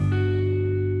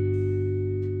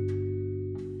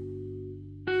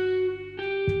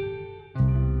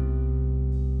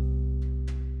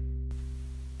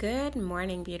Good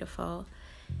morning, beautiful.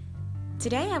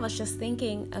 Today I was just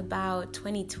thinking about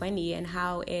 2020 and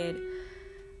how it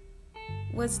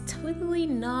was totally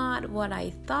not what I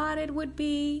thought it would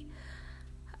be.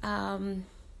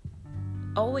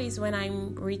 Always when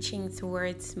I'm reaching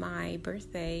towards my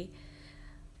birthday,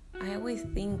 I always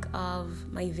think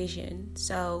of my vision.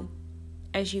 So,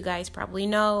 as you guys probably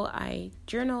know, I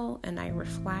journal and I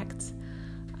reflect.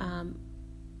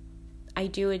 I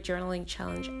do a journaling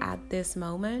challenge at this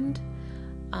moment,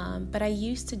 but I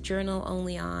used to journal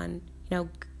only on,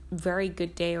 very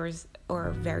good days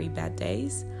or very bad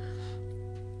days.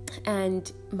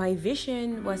 And my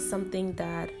vision was something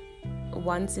that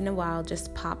once in a while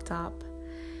just popped up.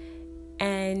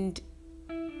 And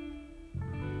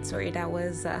sorry, that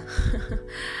was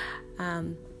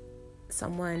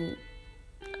someone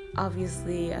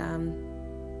obviously.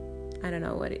 I don't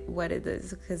know what it is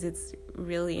because it's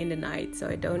really in the night, so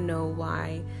I don't know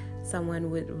why someone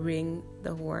would ring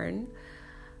the horn.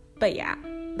 But yeah,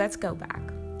 let's go back.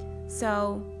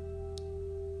 So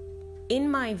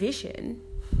in my vision,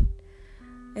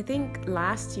 I think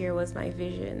last year was my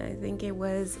vision. I think it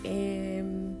was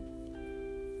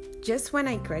just when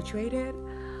I graduated,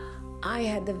 I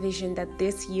had the vision that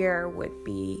this year would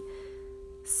be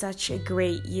such a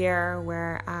great year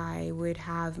where I would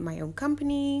have my own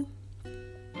company.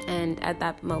 And at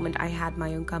that moment, I had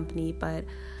my own company, but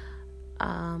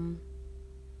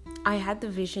I had the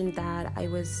vision that I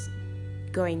was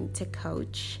going to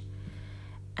coach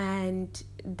and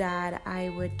that I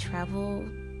would travel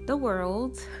the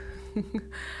world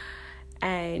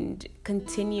and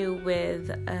continue with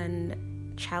a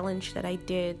challenge that I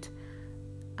did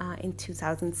in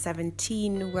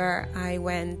 2017, where I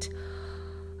went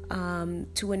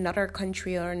to another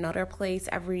country or another place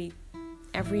every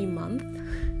month.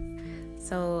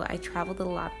 So I traveled a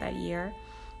lot that year,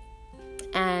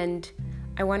 and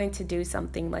I wanted to do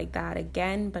something like that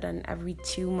again, but on every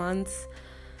 2 months.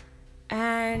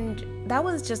 And that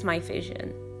was just my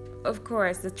vision. Of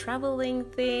course, the traveling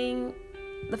thing,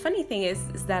 the funny thing is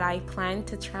that I planned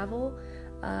to travel.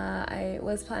 I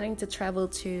was planning to travel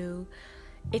to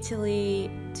Italy,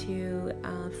 to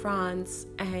France,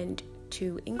 and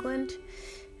to England,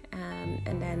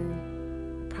 and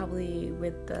then probably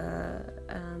with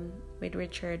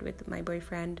Richard, with my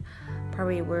boyfriend,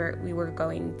 probably we were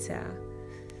going to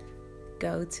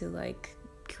go to like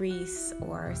Greece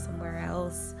or somewhere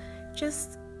else,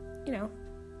 just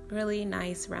really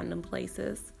nice random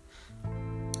places.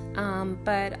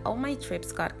 But all my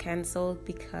trips got canceled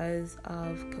because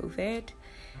of COVID.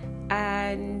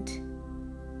 And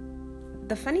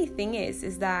the funny thing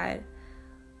is that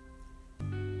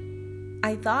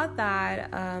I thought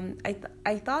that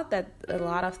I thought that a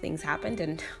lot of things happened,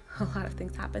 and a lot of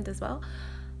things happened as well.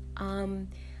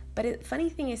 But the funny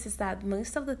thing is that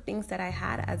most of the things that I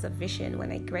had as a vision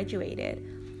when I graduated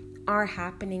are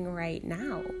happening right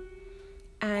now.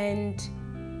 And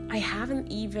I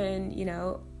haven't even,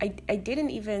 I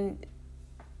didn't even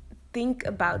think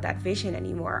about that vision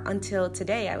anymore until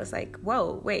today. I was like,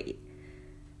 whoa, wait,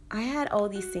 I had all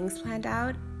these things planned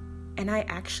out, and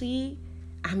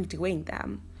I'm doing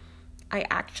them. I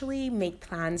actually make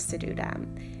plans to do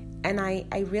them. And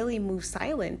I really move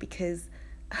silent because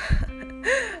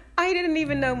I didn't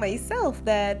even know myself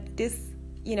that this,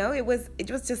 it was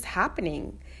just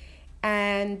happening.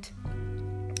 And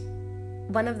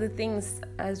one of the things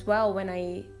as well, when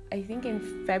I think in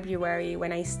January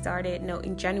when I started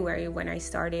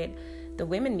the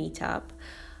women meetup,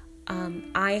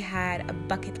 I had a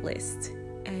bucket list.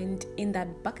 And in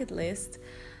that bucket list,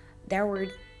 there were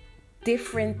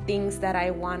different things that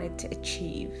I wanted to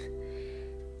achieve.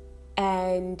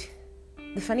 And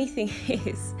the funny thing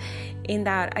is, in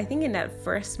that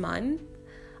first month,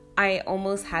 I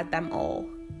almost had them all.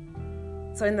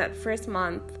 So in that first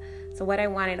month, so what I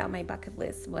wanted on my bucket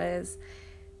list was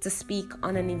to speak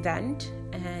on an event.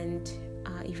 And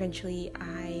eventually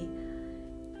I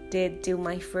did do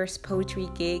my first poetry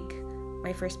gig,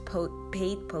 my first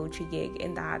paid poetry gig.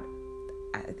 In that,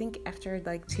 I think after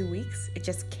like 2 weeks, it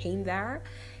just came there.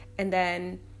 And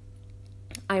then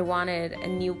I wanted a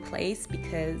new place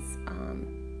because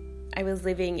I was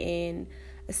living in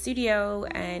a studio,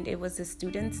 and it was a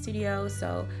student studio,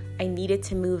 so I needed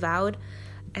to move out.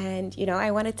 And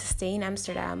I wanted to stay in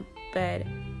Amsterdam, but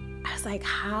I was like,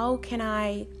 how can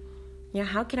I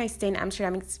stay in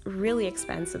Amsterdam? It's really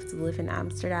expensive to live in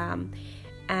Amsterdam,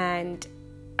 and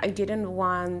I didn't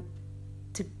want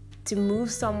to move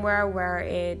somewhere where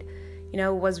it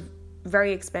was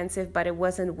very expensive, but it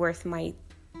wasn't worth my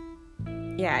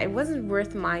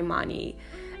money.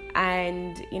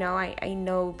 And, I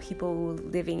know people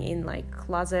living in like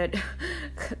closet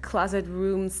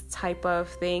rooms type of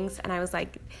things. And I was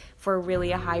like, for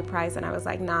really a high price. And I was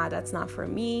like, nah, that's not for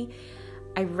me.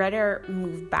 I'd rather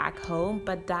move back home.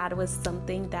 But that was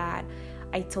something that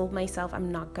I told myself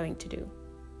I'm not going to do.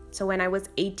 So when I was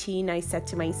 18, I said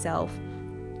to myself,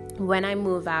 when I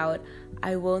move out,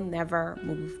 I will never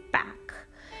move back.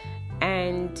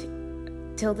 And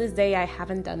till this day, I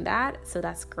haven't done that. So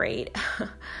that's great.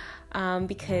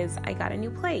 Because I got a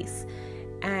new place.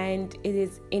 And it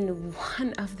is in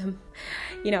one of them,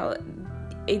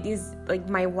 it is like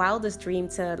my wildest dream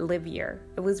to live here.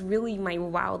 It was really my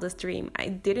wildest dream. I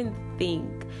didn't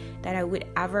think that I would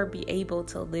ever be able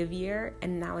to live here,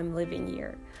 and now I'm living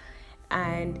here.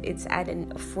 And it's at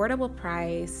an affordable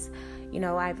price.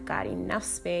 I've got enough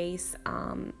space.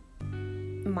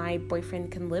 My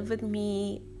boyfriend can live with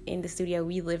me in the studio.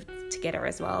 We lived together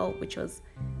as well, which was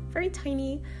very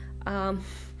tiny.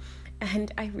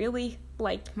 And I really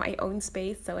liked my own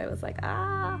space, so I was like,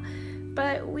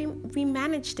 but we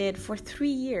managed it for 3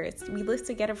 years. We lived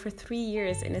together for 3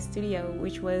 years in a studio,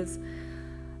 which was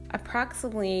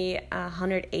approximately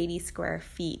 180 square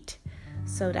feet.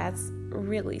 So that's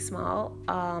really small.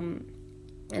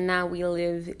 And now we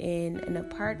live in an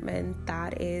apartment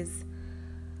that is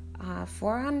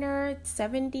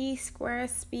 470 square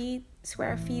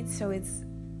feet. So it's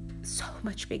so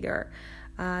much bigger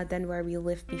than where we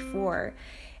lived before.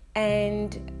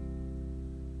 And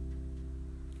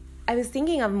I was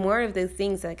thinking of more of those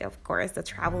things, like, of course, the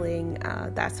traveling.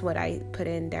 That's what I put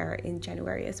in there in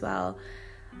January as well.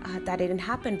 That didn't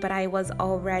happen, but I was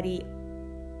already,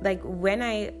 like, when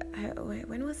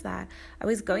was that? I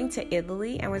was going to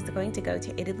Italy. I was going to go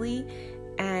to Italy,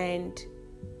 and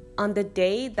on the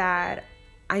day that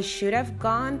I should have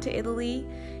gone to Italy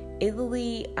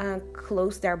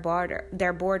closed their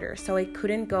border, so I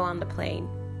couldn't go on the plane.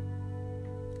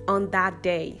 On that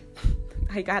day,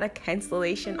 I got a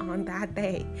cancellation on that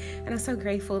day, and I'm so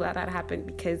grateful that happened,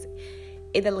 because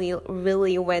Italy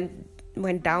really went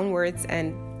downwards,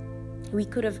 and we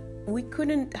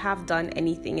couldn't have done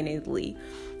anything in Italy,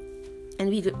 and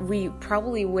we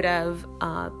probably would have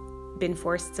been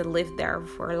forced to live there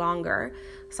for longer.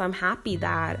 So I'm happy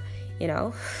that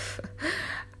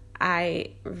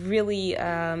I really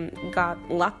got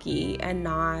lucky and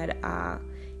not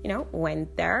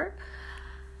went there.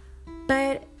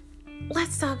 But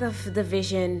let's talk of the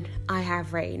vision I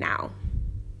have right now,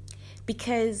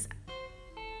 because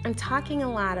I'm talking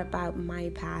a lot about my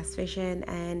past vision,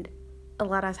 and a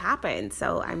lot has happened.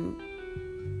 So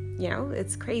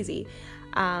it's crazy.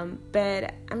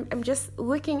 But I'm just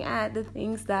looking at the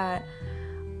things that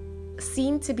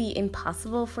seem to be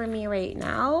impossible for me right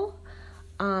now.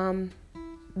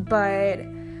 But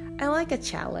I like a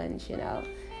challenge,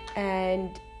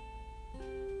 and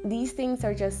these things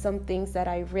are just some things that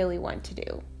I really want to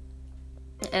do.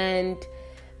 And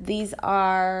these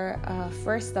are,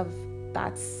 first of,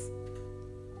 that's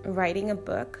writing a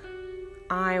book.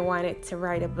 I wanted to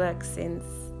write a book since,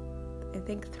 I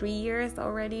think, 3 years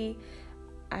already.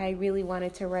 I really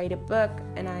wanted to write a book,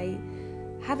 and I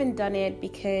haven't done it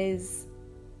because,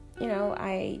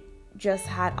 I just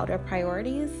had other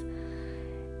priorities.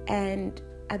 And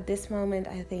at this moment,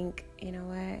 I think,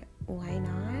 what, why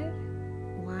not?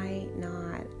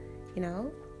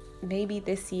 Maybe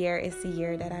this year is the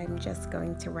year that I'm just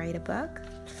going to write a book.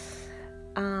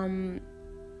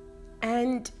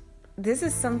 And this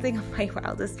is something of my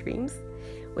wildest dreams,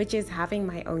 which is having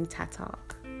my own TED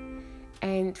Talk.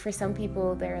 And for some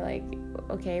people, they're like,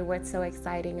 okay, what's so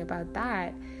exciting about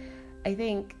that? I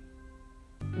think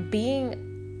being,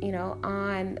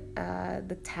 on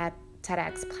the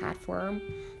TEDx platform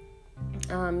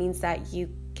means that you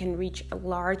can reach a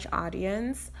large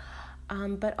audience,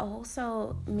 but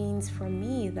also means for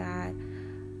me that,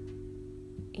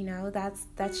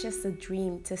 that's just a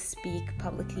dream to speak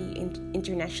publicly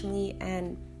internationally.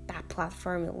 And that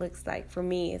platform, it looks like, for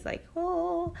me, it's like,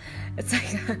 it's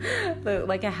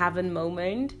like a heaven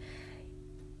moment.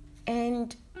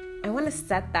 And I want to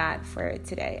set that for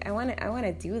today. I want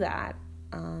to do that.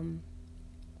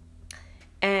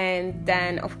 And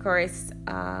then, of course,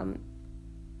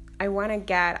 I want to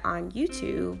get on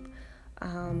YouTube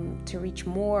to reach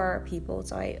more people.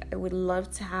 So I would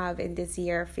love to have in this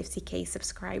year 50,000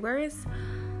 subscribers.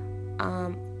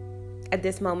 At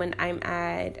this moment, I'm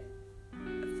at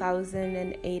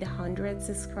 1,800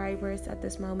 subscribers at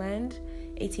this moment,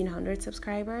 1,800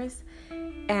 subscribers.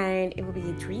 And it would be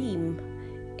a dream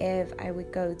if I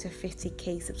would go to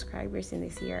 50,000 subscribers in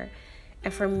this year.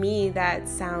 And for me, that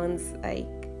sounds like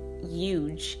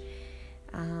huge.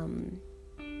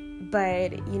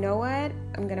 But you know what?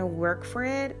 I'm going to work for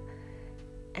it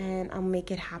and I'll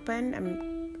make it happen.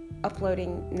 I'm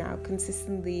uploading now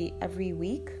consistently every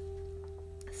week.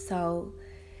 So,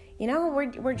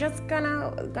 we're just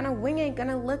gonna wing it,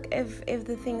 gonna look if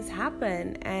the things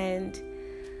happen. And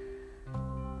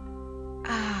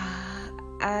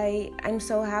I'm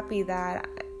so happy that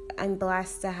I'm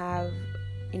blessed to have,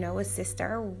 a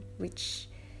sister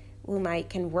whom I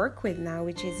can work with now,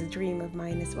 which is a dream of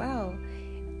mine as well.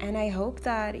 And I hope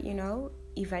that,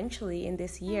 eventually in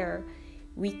this year,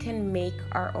 we can make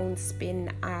our own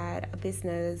spin at a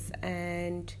business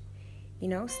and,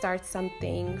 start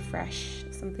something fresh,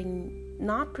 something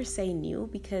not per se new,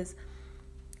 because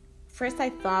first I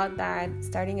thought that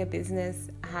starting a business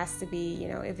has to be,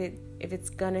 if it's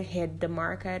gonna hit the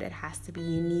market, it has to be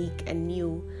unique and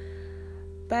new.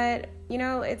 But,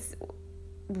 it's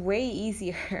way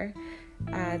easier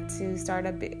to start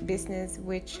a business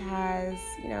which has,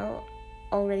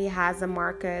 already has a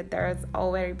market. There's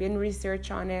already been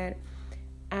research on it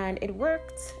and it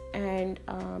worked, and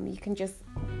you can just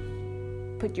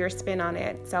put your spin on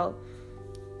it. So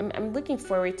I'm looking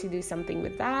forward to do something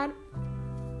with that,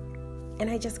 and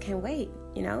I just can't wait.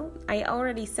 I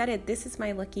already said it, this is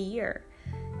my lucky year.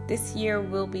 This year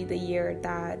will be the year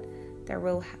that there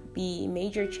will be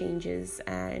major changes,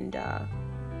 and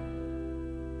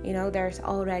there's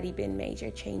already been major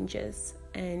changes,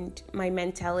 and my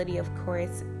mentality, of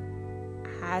course,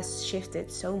 has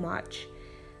shifted so much,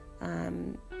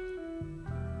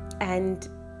 and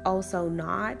also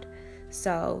not.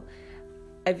 So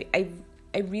I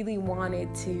really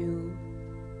wanted to,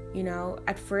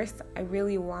 at first I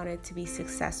really wanted to be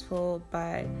successful,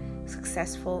 but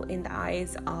successful in the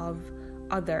eyes of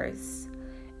others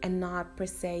and not per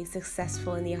se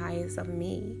successful in the eyes of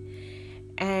me.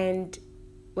 And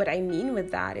what I mean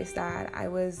with that is that I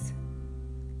was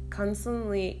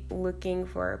constantly looking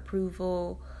for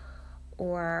approval,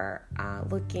 or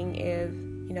looking if,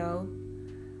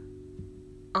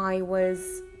 I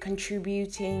was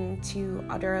contributing to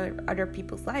other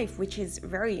people's life, which is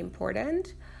very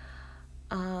important.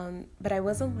 But I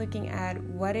wasn't looking at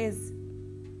what is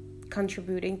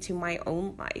contributing to my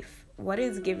own life, what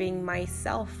is giving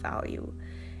myself value.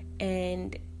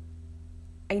 And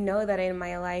I know that in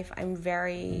my life I'm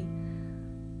very,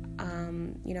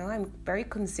 I'm very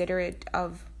considerate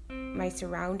of my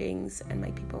surroundings and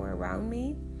my people around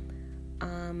me.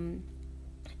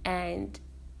 And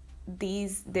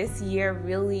this year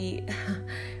really,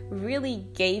 really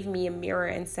gave me a mirror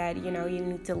and said, you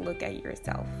need to look at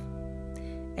yourself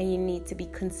and you need to be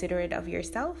considerate of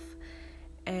yourself.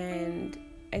 And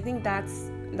I think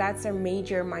that's a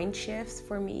major mind shift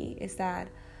for me, is that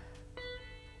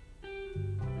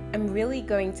I'm really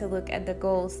going to look at the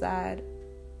goals that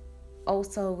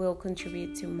also will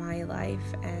contribute to my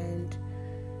life and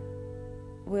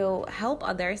will help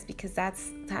others, because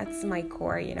that's my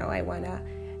core. I want to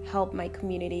help my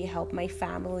community, help my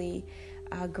family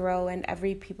grow, and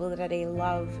every people that I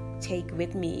love take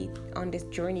with me on this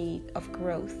journey of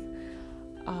growth.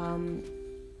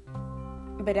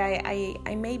 But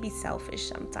I may be selfish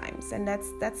sometimes, and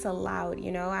that's allowed.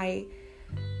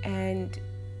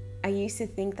 I used to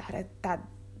think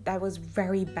that was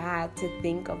very bad to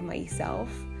think of myself,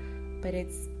 but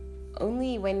it's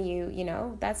only when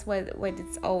that's what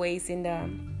it's always in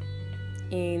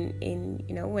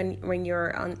when you're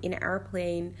in an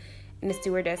airplane and the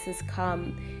stewardesses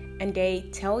come and they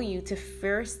tell you to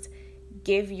first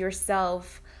give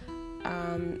yourself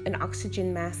an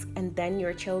oxygen mask and then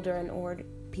your children or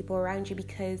people around you,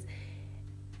 because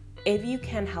if you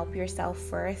can help yourself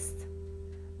first,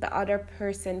 the other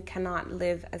person cannot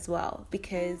live as well,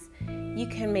 because you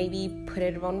can maybe put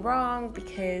it on wrong,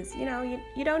 because you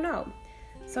don't know.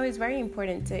 So it's very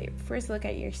important to first look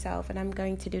at yourself, and I'm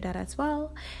going to do that as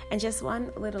well. And just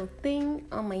one little thing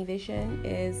on my vision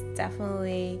is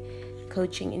definitely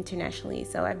coaching internationally.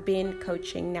 So I've been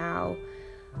coaching now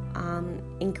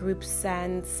in group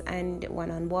sense and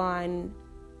one-on-one,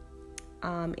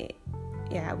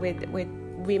 with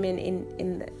women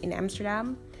in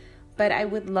Amsterdam. But I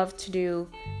would love to do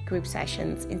group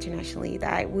sessions internationally.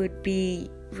 That would be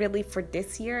really, for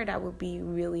this year, that would be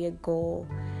really a goal,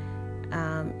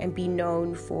 and be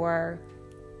known for,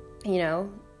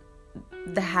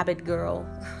 the habit girl.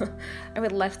 I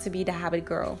would love to be the habit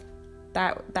girl.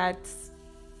 That's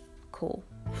cool.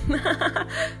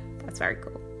 That's very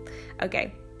cool.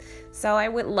 Okay, so I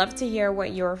would love to hear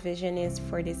what your vision is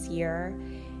for this year,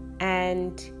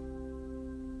 and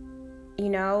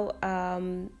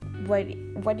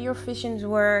what your visions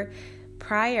were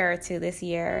prior to this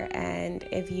year, and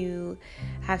if you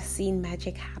have seen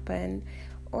magic happen,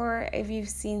 or if you've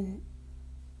seen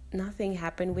nothing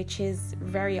happen, which is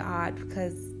very odd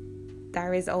because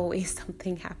there is always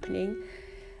something happening,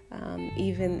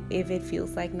 even if it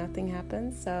feels like nothing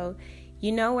happens. So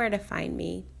you know where to find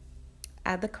me,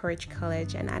 at the Courage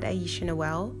College and at Aisha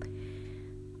Noel.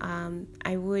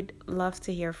 I would love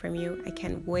to hear from you. I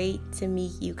can't wait to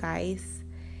meet you guys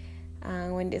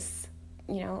when this,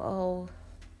 whole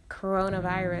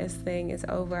coronavirus thing is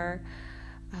over,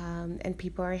 and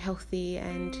people are healthy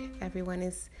and everyone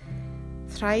is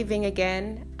thriving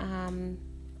again.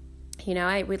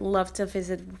 I would love to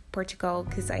visit Portugal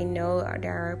because I know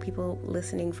there are people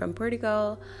listening from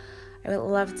Portugal. I would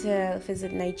love to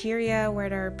visit Nigeria, where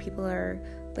there are people are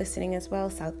listening as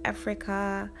well, South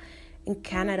Africa, in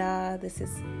Canada. This is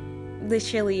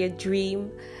literally a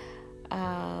dream.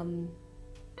 Can't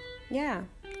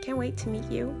wait to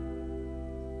meet you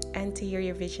and to hear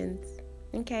your visions.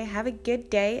 Okay, have a good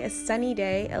day, a sunny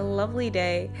day, a lovely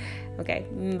day. Okay,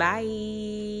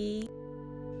 bye.